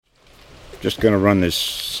Just going to run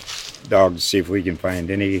this dog to see if we can find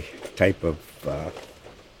any type of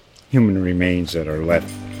human remains that are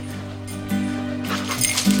left.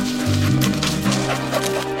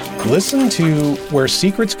 Listen to Where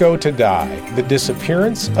Secrets Go to Die, The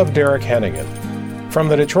Disappearance of Derek Hennigan. From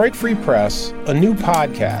the Detroit Free Press, a new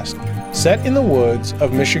podcast set in the woods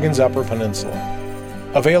of Michigan's Upper Peninsula.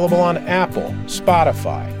 Available on Apple,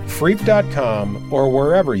 Spotify, Freep.com, or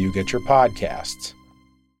wherever you get your podcasts.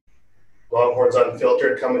 Longhorns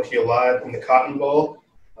Unfiltered coming to you live from the Cotton Bowl.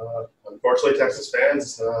 Unfortunately, Texas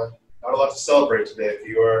fans, not a lot to celebrate today. If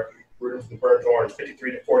you are rooting for the Burnt Orange,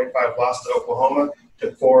 53-45 loss to Oklahoma.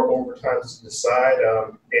 Took 4 overtimes to decide.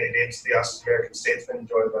 Davis, the American-Statesman,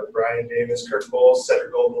 joined by Brian Davis, Kirk, Bohls.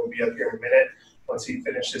 Cedric Golden will be up here in a minute once he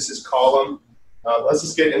finishes his column. Let's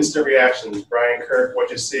just get instant reactions. Brian, Kirk, what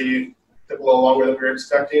you see? Took a little longer than we were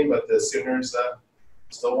expecting, but the Sooners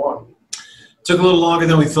still won. Took a little longer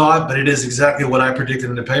than we thought, but it is exactly what I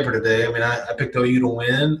predicted in the paper today. I mean, I picked OU to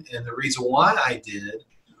win, and the reason why I did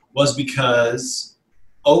was because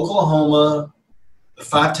Oklahoma, the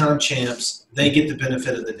 5-time champs, they get the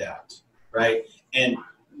benefit of the doubt, right? And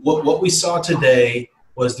what we saw today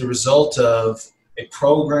was the result of a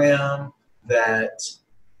program that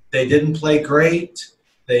they didn't play great.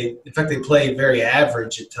 In fact, they played very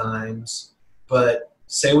average at times. But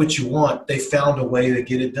say what you want, they found a way to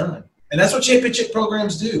get it done. And that's what championship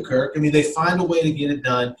programs do, Kirk. I mean, they find a way to get it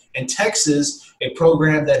done. And Texas, a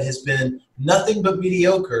program that has been nothing but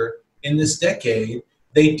mediocre in this decade,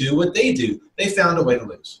 they do what they do. They found a way to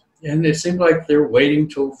lose. And it seemed like they're waiting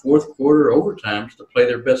till fourth quarter overtimes to play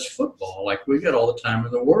their best football. Like, we got all the time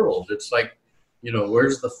in the world. It's like,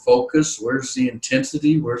 where's the focus? Where's the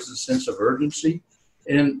intensity? Where's the sense of urgency?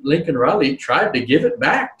 And Lincoln Riley tried to give it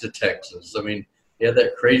back to Texas. I mean, he had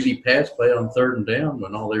that crazy pass play on 3rd and down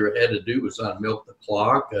when all they had to do was milk the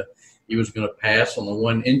clock. He was going to pass on the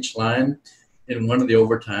 1-inch line in one of the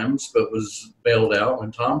overtimes, but was bailed out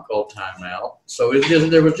when Tom called timeout. So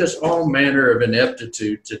there was just all manner of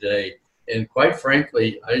ineptitude today. And quite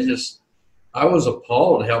frankly, I was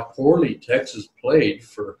appalled how poorly Texas played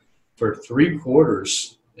for 3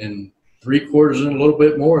 quarters and 3 quarters and a little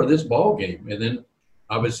bit more of this ball game. And then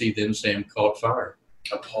obviously Sam caught fire.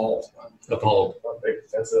 Appalled. But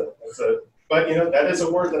that is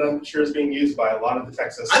a word that I'm sure is being used by a lot of the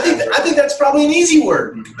Texas fans. I think that's probably an easy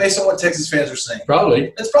word based on what Texas fans are saying.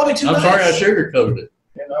 Probably. That's probably too nice. I'm sorry I sugarcoated it.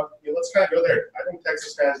 Let's kind of go there. I think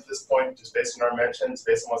Texas fans at this point, just based on our mentions,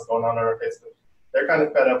 based on what's going on our Facebook, they're kind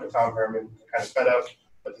of fed up with Tom Herman, kind of fed up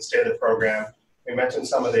with the state of the program. We mentioned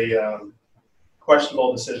some of the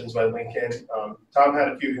questionable decisions by Lincoln. Tom had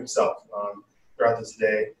a few himself throughout this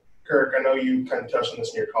day. Kirk, I know you kind of touched on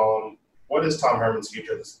this in your column. What is Tom Herman's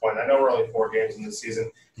future at this point? I know we're only 4 games in this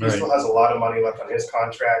season. He still has a lot of money left on his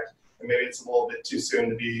contract, and maybe it's a little bit too soon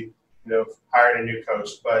to be, hiring a new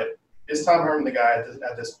coach. But is Tom Herman the guy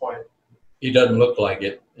at this point? He doesn't look like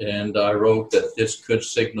it, and I wrote that this could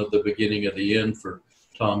signal the beginning of the end for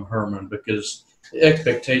Tom Herman because the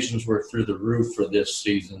expectations were through the roof for this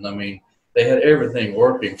season. I mean, they had everything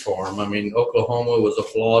working for them. I mean, Oklahoma was a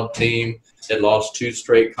flawed team. They lost 2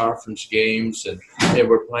 straight conference games, and they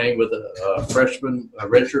were playing with a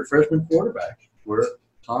redshirt freshman quarterback, where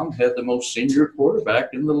Tom had the most senior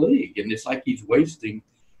quarterback in the league. And it's like he's wasting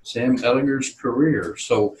Sam Ehlinger's career.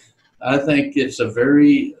 So I think it's a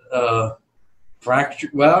very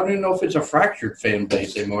fractured – well, I don't even know if it's a fractured fan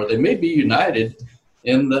base anymore. They may be united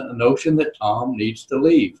in the notion that Tom needs to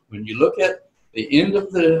leave. When you look at the end of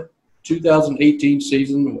the 2018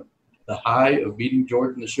 season, the high of beating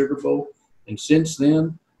Georgia in the Sugar Bowl, and since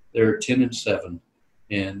then they're 10-7,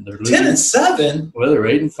 and they're 10-7. Well, they're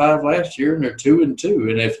 8-5 last year, and they're 2-2.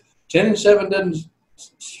 And if 10-7 doesn't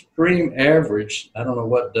scream average, I don't know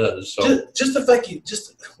what does. So just the fact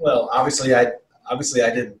obviously I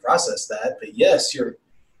didn't process that, but yes,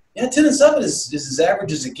 10-7 is as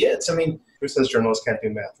average as it gets. I mean, who says journalists can't do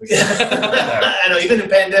math? I know, even in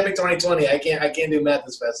pandemic 2020, I can't do math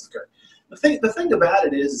as fast as Kirk. The thing about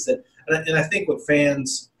it is that, and I think what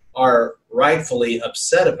fans are rightfully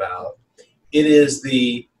upset about, it's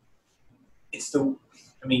the.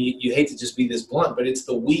 I mean, you hate to just be this blunt, but it's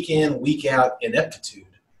the week in, week out ineptitude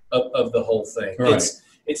of the whole thing. Right.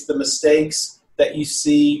 It's the mistakes that you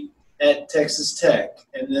see at Texas Tech,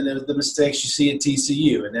 and then the mistakes you see at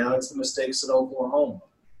TCU, and now it's the mistakes at Oklahoma,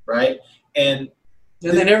 right? And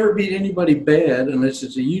they never beat anybody bad unless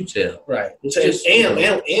it's a UTEP. Right.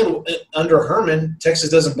 And under Herman, Texas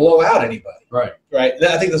doesn't blow out anybody. Right. Right.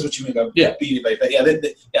 I think that's what you mean by beat anybody.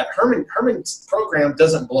 But Herman's program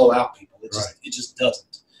doesn't blow out people. It just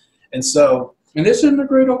doesn't. And so And this isn't a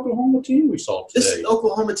great Oklahoma team we saw today. This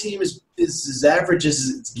Oklahoma team is as average as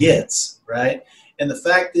it gets, right? And the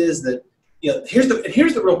fact is that, here's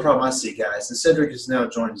the real problem I see, guys, and Cedric has now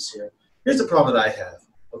joined us here. Here's the problem that I have,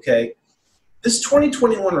 okay? This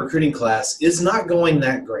 2021 recruiting class is not going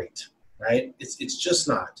that great, right? It's just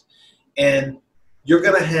not. And you're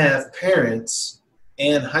going to have parents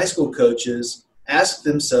and high school coaches ask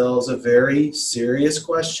themselves a very serious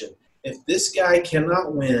question. If this guy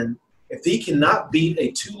cannot win, if he cannot beat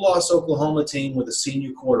a 2-loss Oklahoma team with a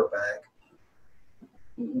senior quarterback,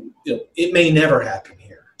 it may never happen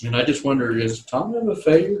here. And I just wonder, is Tom have a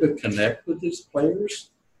failure to connect with his players,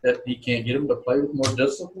 that he can't get them to play with more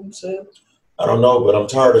discipline, Seb? I don't know, but I'm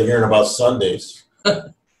tired of hearing about Sundays.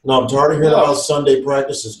 No, I'm tired of hearing about Sunday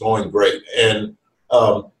practices going great. And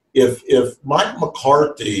if Mike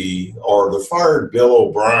McCarthy or the fired Bill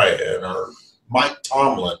O'Brien or Mike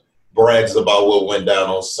Tomlin brags about what went down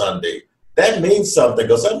on Sunday, that means something,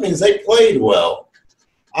 because that means they played well.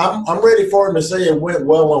 I'm ready for him to say it went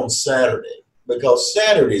well on Saturday, because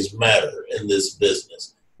Saturdays matter in this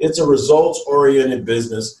business. It's a results-oriented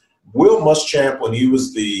business. Will Muschamp, when he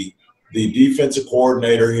was the defensive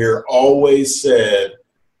coordinator here, always said,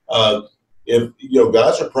 if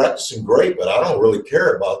guys are practicing great, but I don't really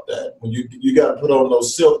care about that. When you got to put on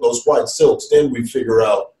those white silks, then we figure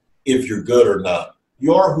out if you're good or not.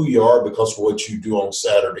 You are who you are because of what you do on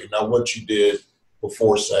Saturday, not what you did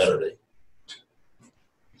before Saturday.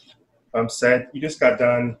 Seth, you just got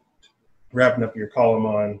done wrapping up your column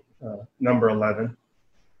on number 11.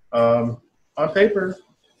 On paper,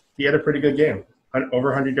 he had a pretty good game. Over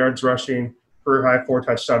 100 yards rushing, career high 4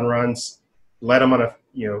 touchdown runs, led him on a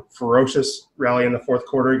ferocious rally in the fourth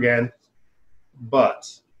quarter again. But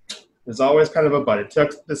there's always kind of a but. It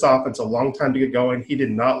took this offense a long time to get going. He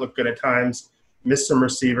did not look good at times, missed some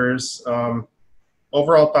receivers.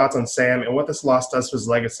 Overall thoughts on Sam and what this loss does for his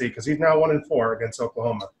legacy, because he's now 1-4 against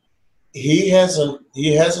Oklahoma. He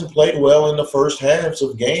hasn't played well in the first halves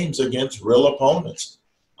of games against real opponents.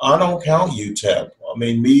 I don't count UTEP. I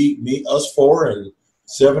mean, us 4 and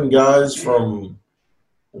 7 guys from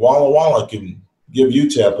Walla Walla can give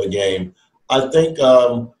UTEP a game. I think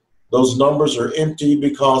those numbers are empty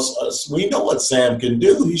because we know what Sam can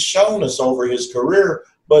do. He's shown us over his career,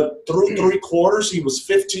 but through 3 quarters, he was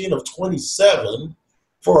 15 of 27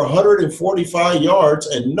 for 145 yards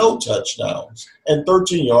and no touchdowns and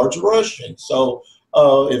 13 yards rushing. So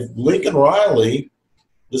if Lincoln Riley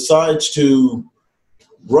decides to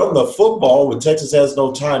run the football when Texas has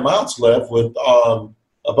no timeouts left with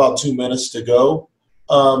about 2 minutes to go,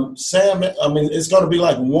 Sam, it's going to be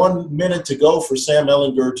like 1 minute to go for Sam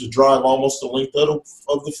Ehlinger to drive almost the length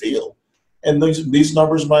of the field. And these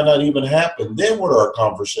numbers might not even happen. Then what are our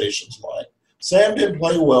conversations like? Sam didn't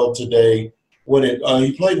play well today.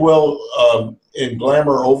 He played well in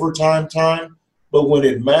glamour overtime time, but when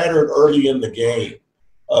it mattered early in the game,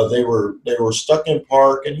 they were stuck in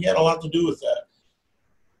park, and he had a lot to do with that.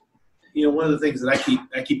 One of the things that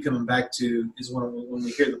I keep coming back to is when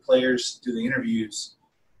we hear the players do the interviews,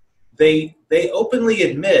 they openly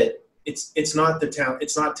admit it's not the talent.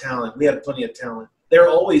 It's not talent. We have plenty of talent. They're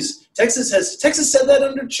always Texas said that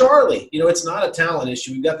under Charlie. It's not a talent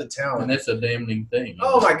issue. We've got the talent. And that's a damning thing.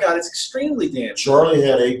 Oh my God, it's extremely damning. Charlie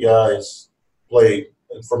had 8 guys play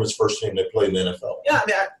from his first team that played in the NFL. Yeah,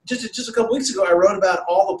 just a couple weeks ago, I wrote about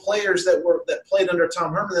all the players that played under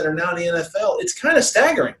Tom Herman that are now in the NFL. It's kind of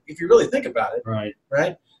staggering if you really think about it. Right.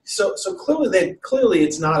 So clearly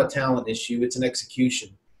it's not a talent issue. It's an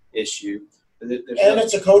execution issue. And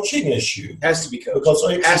it's a coaching issue. It has to be coached. Because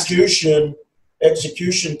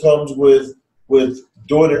execution comes with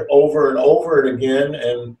doing it over and over and again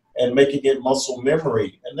and making it muscle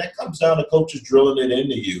memory. And that comes down to coaches drilling it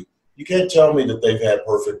into you. You can't tell me that they've had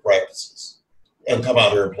perfect practices and come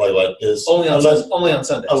out here and play like this. Only on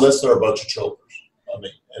Sundays. Unless they're a bunch of chokers.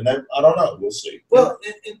 And then I don't know. We'll see. Well,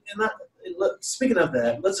 speaking of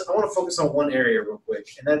that, I want to focus on one area real quick,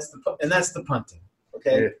 and that's the punting.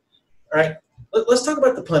 Okay. Yeah. All right. Let's talk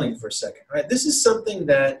about the punting for a second. All right. This is something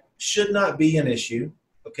that should not be an issue.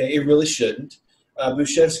 Okay. It really shouldn't.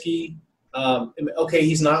 Bushevsky,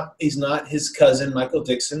 he's not his cousin Michael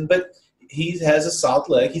Dixon, but he has a solid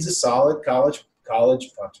leg. He's a solid college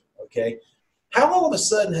punter. Okay. How all of a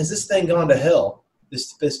sudden has this thing gone to hell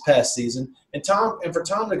this past season? And for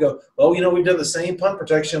Tom to go, well, we've done the same punt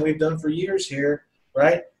protection we've done for years here,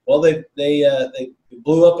 right? Well, they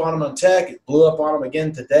blew up on him on Tech. It blew up on him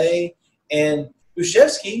again today. And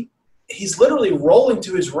Bushevsky, he's literally rolling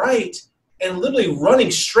to his right and literally running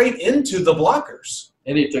straight into the blockers.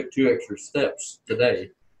 And he took 2 extra steps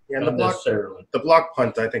today. Yeah, not necessarily. The block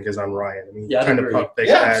punt, I think, is on Ryan. I mean, Yeah, I kind of agree. pump fake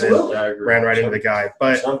Yeah, that absolutely. I and agree. ran right into the guy.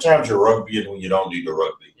 But Sometimes you're rugby when you don't need to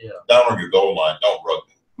rugby. Yeah. Down on your goal line, don't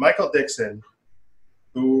rugby. Michael Dixon,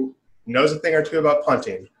 who knows a thing or two about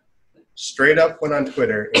punting, straight up went on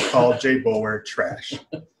Twitter and called Jay Boulware trash.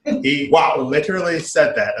 He literally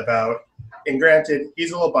said that about, and granted,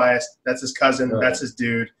 he's a little biased. That's his cousin. Right. That's his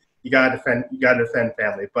dude. You gotta defend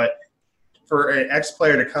family. But for an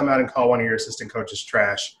ex-player to come out and call one of your assistant coaches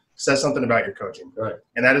trash says something about your coaching. Right.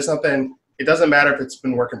 And that is something. It doesn't matter if it's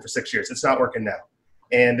been working for 6 years. It's not working now.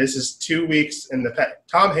 And this is 2 weeks in the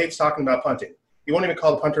Tom hates talking about punting. He won't even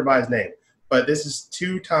call the punter by his name. But this is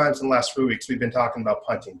 2 times in the last 3 weeks we've been talking about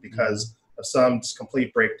punting because of some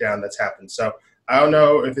complete breakdown that's happened. So I don't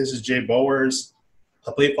know if this is Jay Boulware's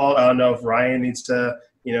complete fault. I don't know if Ryan needs to,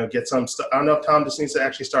 get some stuff. I don't know if Tom just needs to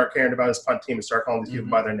actually start caring about his punt team and start calling these people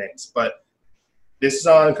by their names. But this is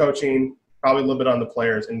on coaching, probably a little bit on the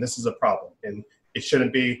players, and this is a problem. And it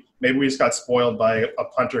shouldn't be. Maybe we just got spoiled by a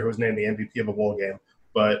punter who was named the MVP of a bowl game.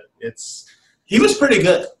 But He was pretty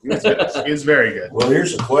good. He was very good. Well,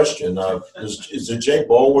 here's a question. Is it Jay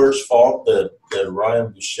Boulware's fault that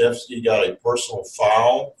Ryan Bashevsky got a personal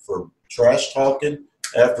foul for trash talking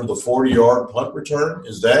after the 40-yard punt return?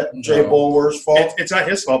 Is that Jay Boulware's fault? It's not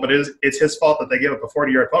his fault, but it's his fault that they gave up a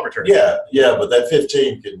 40-yard punt return. Yeah, but that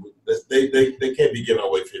 15 they can't be giving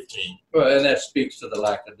away 15. Well, and that speaks to the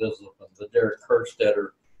lack of discipline. The Derek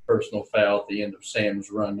Kerstetter personal foul at the end of Sam's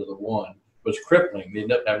run to the 1 was crippling. They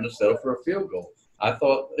ended up having to settle for a field goal. I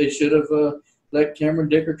thought they should have let Cameron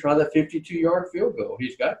Dicker try that 52-yard field goal.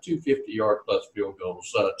 He's got 2 50-yard plus field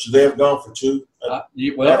goals. Should they have gone for 2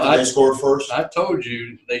 after they scored first? I told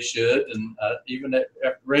you they should, and even at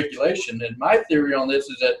regulation. And my theory on this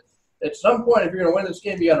is that at some point, if you're going to win this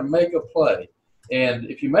game, you got to make a play. And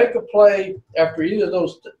if you make a play after either of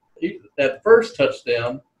those, that first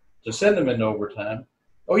touchdown to send them into overtime,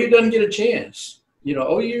 OU doesn't get a chance.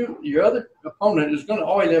 OU, your other opponent is going to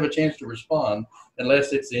always have a chance to respond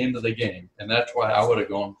unless it's the end of the game. And that's why I would have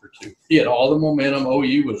gone for 2. He had all the momentum.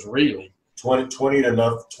 OU was really 20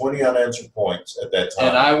 unanswered points at that time.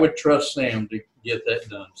 And I would trust Sam to get that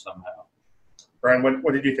done somehow. Brian,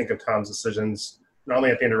 what did you think of Tom's decisions, not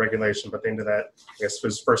only at the end of regulation, but at the end of that, I guess,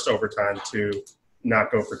 his first overtime to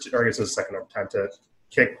not go for 2, or I guess it was second overtime to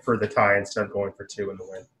kick for the tie instead of going for 2 in the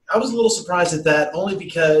win? I was a little surprised at that, only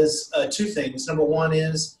because 2 things. Number one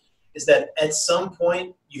is that at some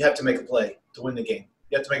point you have to make a play to win the game.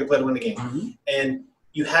 You have to make a play to win the game. Mm-hmm. And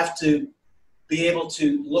you have to be able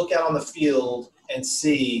to look out on the field and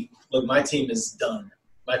see, look, my team is done.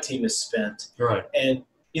 My team is spent. Right. And,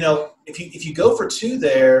 if you go for 2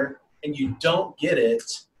 there and you don't get it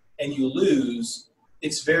and you lose,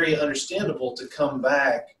 it's very understandable to come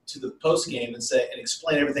back to the post game and say and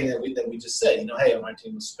explain everything that we just said. Hey, my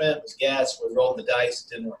team was spent, was gassed, we rolled the dice, it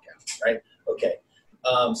didn't work out, right? Okay.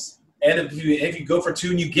 And if you go for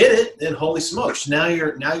 2 and you get it, then holy smokes, now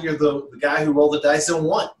you're the guy who rolled the dice and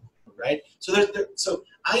won, right? So so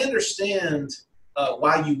I understand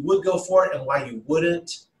why you would go for it and why you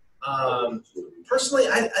wouldn't. Personally,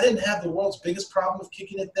 I didn't have the world's biggest problem with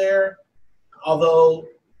kicking it there, although.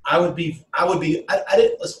 I didn't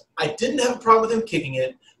have a problem with him kicking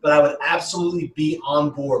it, but I would absolutely be on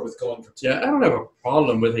board with going for 2. Yeah, I don't have a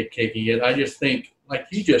problem with it kicking it. I just think, like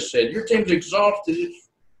you just said, your team's exhausted. It's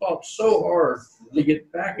fought so hard to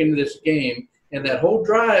get back into this game. And that whole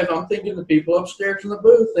drive, I'm thinking the people upstairs in the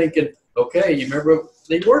booth thinking, okay, you remember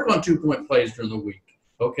they work on 2-point plays during the week.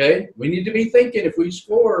 Okay, we need to be thinking if we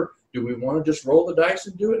score, do we want to just roll the dice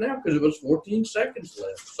and do it now? Because it was 14 seconds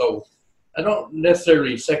left. So I don't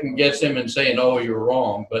necessarily second-guess him and saying, oh, you're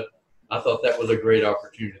wrong, but I thought that was a great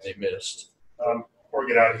opportunity they missed. Before we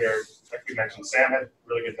get out of here, like you mentioned, Sam had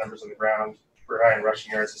really good numbers on the ground for high in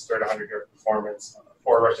rushing yards, his third 100-yard performance,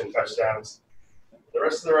 4 rushing touchdowns. The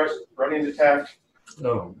rest of the running attack,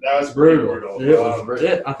 that was brutal.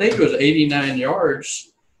 I think it was 89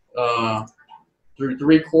 yards through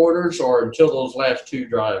 3 quarters or until those last 2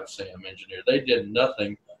 drives Sam engineered. They did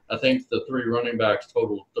nothing. I think the 3 running backs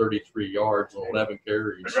totaled 33 yards on 11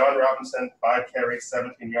 carries. John Robinson, 5 carries,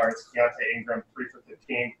 17 yards. Keontae Ingram, 3 for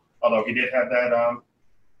 15. Although he did have that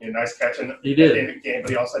nice catch at the end of the game,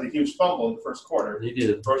 but he also had a huge fumble in the first quarter. He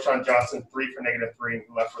did. Roshan Johnson, 3 for -3,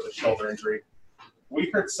 and left with a shoulder injury. We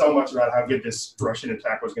heard so much about how good this rushing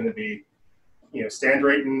attack was going to be. Stan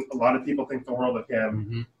Drayton, a lot of people think the world of him.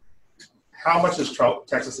 Mm-hmm. How much is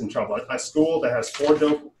Texas in trouble? A school that has 4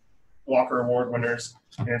 Doak Walker Award winners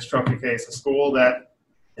in its trophy case, a school that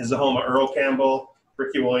is the home of Earl Campbell,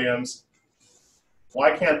 Ricky Williams.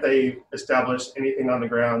 Why can't they establish anything on the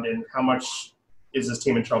ground, and how much is this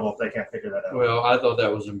team in trouble if they can't figure that out? Well, I thought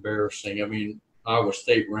that was embarrassing. I mean, Iowa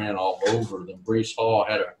State ran all over them. Brees Hall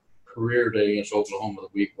had a career day against Oklahoma the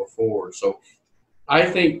week before. So I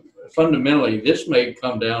think fundamentally this may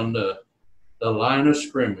come down to the line of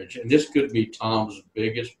scrimmage, and this could be Tom's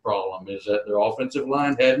biggest problem, is that their offensive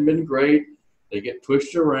line hadn't been great. They get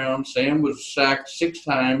pushed around. Sam was sacked 6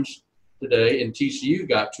 times today, and TCU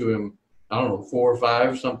got to him, 4 or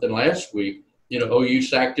 5, something last week. OU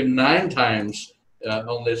sacked him 9 times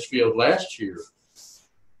on this field last year.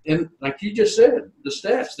 And like you just said, the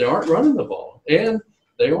stats, they aren't running the ball. And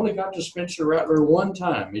they only got to Spencer Rattler 1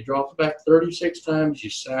 time. He dropped back 36 times.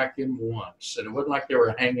 You sack him once. And it wasn't like they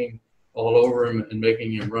were hanging all over him and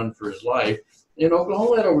making him run for his life. And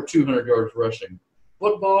Oklahoma had over 200 yards rushing.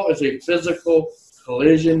 Football is a physical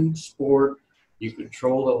collision sport. You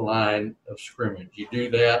control the line of scrimmage. You do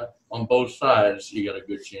that on both sides, you got a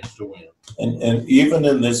good chance to win. And even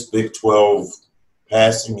in this Big 12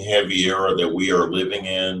 passing-heavy era that we are living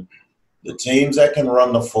in, the teams that can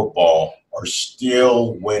run the football are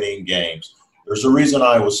still winning games. There's a reason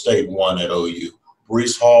Iowa State won at OU.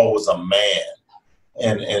 Brees Hall was a man.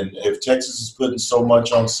 And if Texas is putting so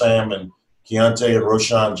much on Sam and Keontae and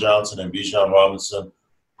Roshan Johnson and Bijan Robinson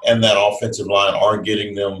and that offensive line aren't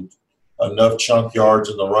getting them enough chunk yards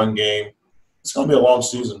in the run game, it's going to be a long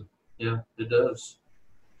season. Yeah, it does.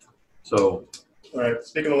 So, all right,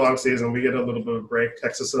 speaking of long season, we get a little bit of a break.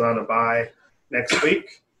 Texas is on a bye next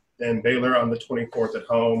week, and Baylor on the 24th at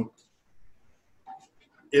home.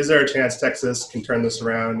 Is there a chance Texas can turn this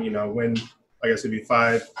around, win, I guess it'd be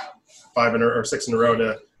 5 or 6 in a row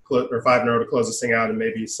to or 5 in a row to close this thing out and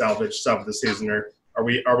maybe salvage the season, or are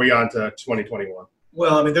we on to 2021?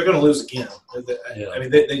 Well, I mean, they're going to lose again. Yeah. I mean,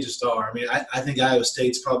 they just are. I mean, I think Iowa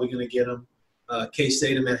State's probably going to get them.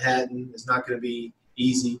 K-State in Manhattan is not going to be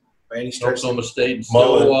easy by any stretch. Oklahoma State and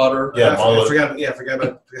Stillwater. Yeah, I forgot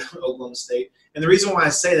about Oklahoma State. And the reason why I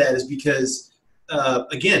say that is because,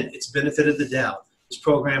 again, it's benefit of the doubt. This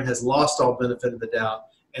program has lost all benefit of the doubt.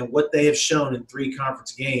 And what they have shown in 3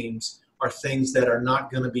 conference games are things that are not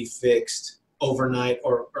going to be fixed overnight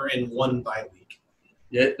or in 1 bye week.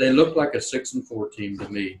 Yeah, they look like a 6-4 team to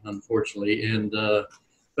me, unfortunately. And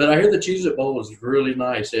but I hear the Cheez-It Bowl is really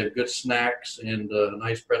nice. They have good snacks and a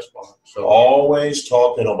nice press box. So Always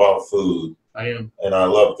talking about food. I am. And I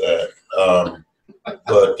love that.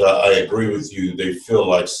 But I agree with you. They feel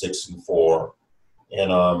like 6-4.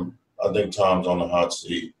 And I think Tom's on the hot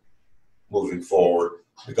seat moving forward,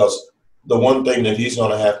 because the one thing that he's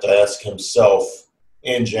going to have to ask himself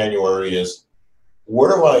in January is,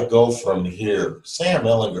 where do I go from here? Sam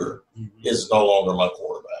Ehlinger is no longer my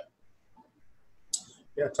quarterback.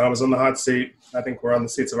 Yeah, Tom is on the hot seat. I think we're on the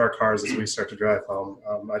seats of our cars as we start to drive home.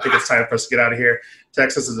 I think it's time for us to get out of here.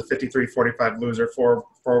 Texas is a 53-45 loser, 4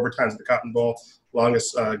 overtimes at the Cotton Bowl,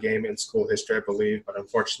 longest game in school history, I believe. But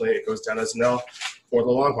unfortunately, it goes down as an L for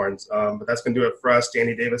the Longhorns. But that's going to do it for us.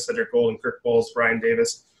 Danny Davis, Cedric Golden, Kirk Bohls, Brian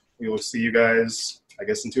Davis. We will see you guys, I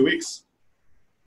guess, in 2 weeks.